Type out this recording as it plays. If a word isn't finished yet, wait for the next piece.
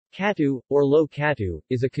Katu, or Lo Katu,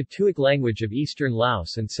 is a Katuic language of eastern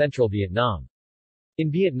Laos and central Vietnam.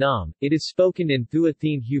 In Vietnam, it is spoken in Thua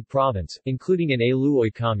Thien Hue Province, including in A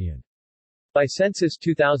Luoi Commune. By Census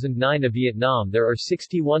 2009 of Vietnam there are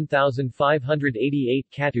 61,588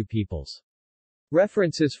 Katu peoples.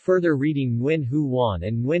 References further reading Nguyen Hu Wan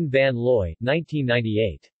and Nguyen Van Loi,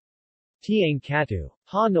 1998. Tiang Katu.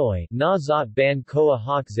 Hanoi, Na Zot Ban Koa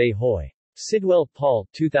Hoc Zay Hoi. Sidwell, Paul,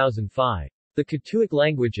 2005. The Katuic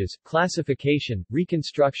Languages, Classification,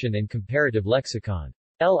 Reconstruction and Comparative Lexicon.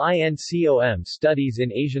 LINCOM Studies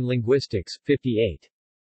in Asian Linguistics, 58.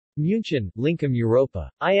 München, Lincom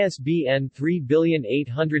Europa. ISBN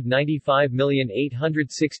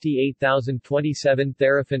 3895868027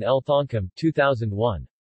 Theraphan L. Thongkham, 2001.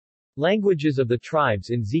 Languages of the Tribes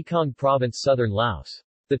in Zikang Province, Southern Laos.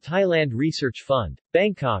 The Thailand Research Fund.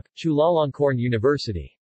 Bangkok, Chulalongkorn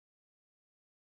University.